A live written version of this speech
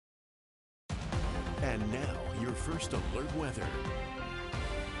And now, your first alert weather.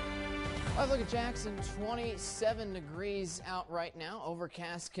 Let's look at Jackson. 27 degrees out right now,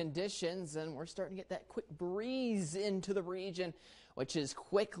 overcast conditions, and we're starting to get that quick breeze into the region, which is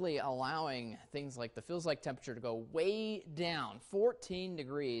quickly allowing things like the feels like temperature to go way down. 14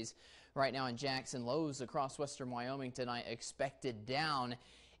 degrees right now in Jackson. Lows across western Wyoming tonight expected down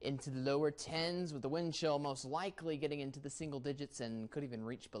into the lower 10s, with the wind chill most likely getting into the single digits and could even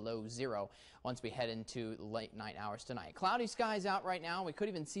reach below zero once we head into late night hours tonight. Cloudy skies out right now. We could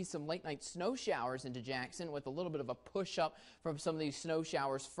even see some late night snow showers into Jackson, with a little bit of a push up from some of these snow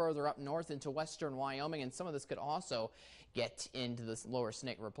showers further up north into western Wyoming, and some of this could also get into this lower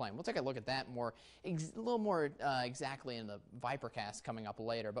Snake River Plain. We'll take a look at that a little more exactly in the Vipercast coming up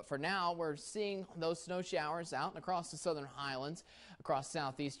later. But for now, we're seeing those snow showers out and across the southern highlands, across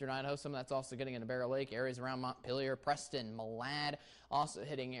southeastern Idaho. Some of that's also getting into Bear Lake, areas around Montpelier, Preston, Malad, also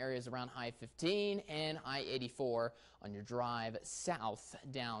hitting areas around I-15 and I-84 on your drive south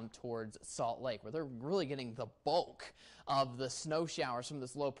down towards Salt Lake, where they're really getting the bulk of the snow showers from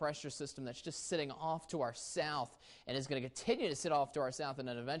this low pressure system that's just sitting off to our south and is going to continue to sit off to our south and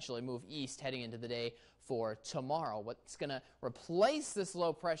then eventually move east heading into the day for tomorrow. What's going to replace this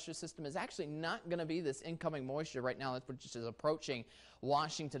low pressure system is actually not going to be this incoming moisture right now, which is approaching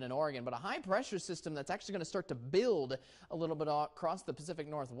Washington and Oregon, but a high pressure system that's actually going to start to build a little bit across the Pacific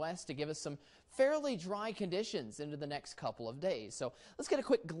Northwest to give us some fairly dry conditions into the next couple of days. So let's get a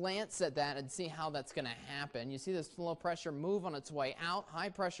quick glance at that and see how that's going to happen. You see this low pressure move on its way out. High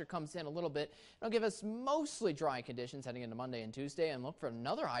pressure comes in a little bit. It'll give us mostly dry conditions heading into Monday and Tuesday, and look for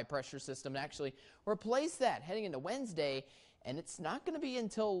another high pressure system to actually replace that heading into Wednesday. And it's not going to be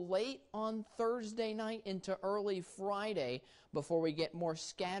until late on Thursday night into early Friday before we get more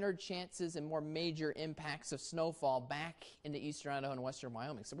scattered chances and more major impacts of snowfall back into eastern Idaho and western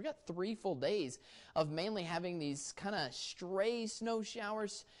Wyoming. So we got 3 full days of mainly having these kind of stray snow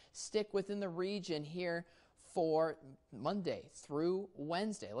showers stick within the region here for Monday through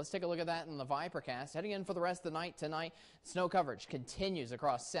Wednesday. Let's take a look at that in the Vipercast. Heading in for the rest of the night tonight, snow coverage continues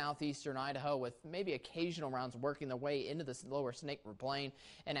across southeastern Idaho, with maybe occasional rounds working their way into the lower Snake River Plain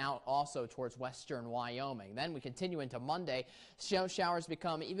and out also towards western Wyoming. Then we continue into Monday. Snow showers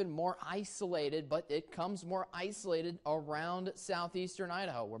become even more isolated, but it comes more isolated around southeastern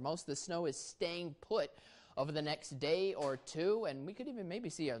Idaho, where most of the snow is staying put over the next day or two, and we could even maybe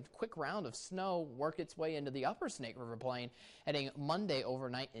see a quick round of snow work its way into the upper Snake River Plain heading Monday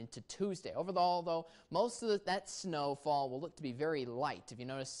overnight into Tuesday. Overall, though, most of that snowfall will look to be very light. If you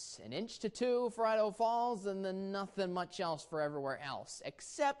notice, 1 to 2 inches for Idaho Falls, and then nothing much else for everywhere else,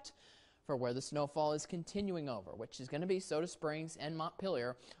 except for where the snowfall is continuing over, which is going to be Soda Springs and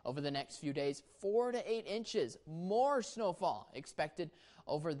Montpelier over the next few days. 4 to 8 inches more snowfall expected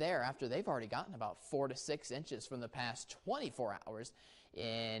over there after they've already gotten about 4 to 6 inches from the past 24 hours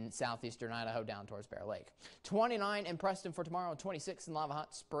in southeastern Idaho down towards Bear Lake. 29 in Preston for tomorrow, 26 in Lava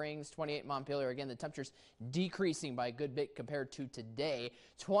Hot Springs, 28 in Montpelier. Again, the temperatures decreasing by a good bit compared to today.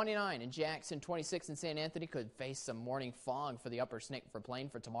 29 in Jackson, 26 in St. Anthony. Could face some morning fog for the upper Snake River Plain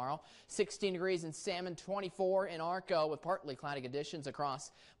for tomorrow. 16 degrees in Salmon, 24 in Arco, with partly cloudy conditions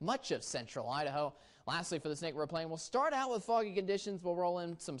across much of central Idaho. Lastly, for the Snake River Plain, we'll start out with foggy conditions. We'll roll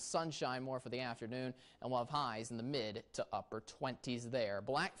in some sunshine more for the afternoon, and we'll have highs in the mid to upper 20s there.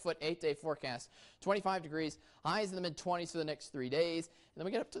 Blackfoot 8-day forecast, 25 degrees, highs in the mid-20s for the next 3 days, and then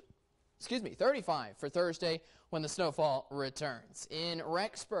we get up to 35 for Thursday when the snowfall returns. In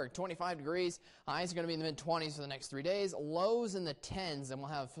Rexburg, 25 degrees. Highs are going to be in the mid-20s for the next 3 days. Lows in the 10s, and we'll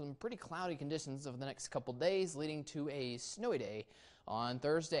have some pretty cloudy conditions over the next couple days, leading to a snowy day on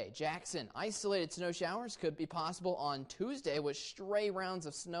Thursday. Jackson, isolated snow showers could be possible on Tuesday with stray rounds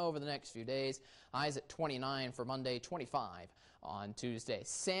of snow over the next few days. Highs at 29 for Monday, 25 on Tuesday.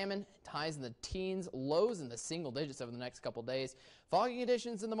 Salmon, highs in the teens, lows in the single digits over the next couple days. Foggy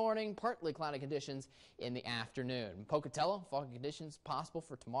conditions in the morning, partly cloudy conditions in the afternoon. Pocatello, foggy conditions possible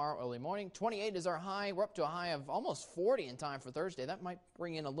for tomorrow early morning. 28 is our high. We're up to a high of almost 40 in time for Thursday. That might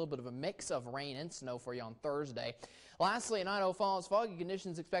bring in a little bit of a mix of rain and snow for you on Thursday. Lastly, in Idaho Falls, foggy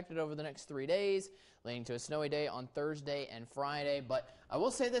conditions expected over the next 3 days, leading to a snowy day on Thursday and Friday. But I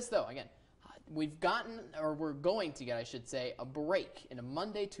will say this, though, again, we've gotten, or we're going to get, I should say, a break in a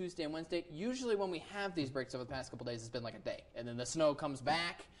Monday, Tuesday, and Wednesday. Usually when we have these breaks over the past couple days, it's been like a day, and then the snow comes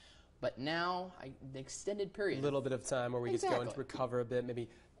back. But now, the extended period. A little bit of time where we get to go and recover a bit, maybe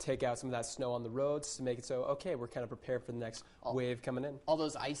take out some of that snow on the roads to make it so, okay, we're kind of prepared for the next wave coming in. All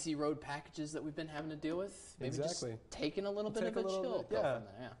those icy road packages that we've been having to deal with. Maybe just taking a little bit of a chill.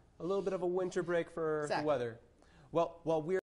 A little bit of a winter break for the weather. Well, while we're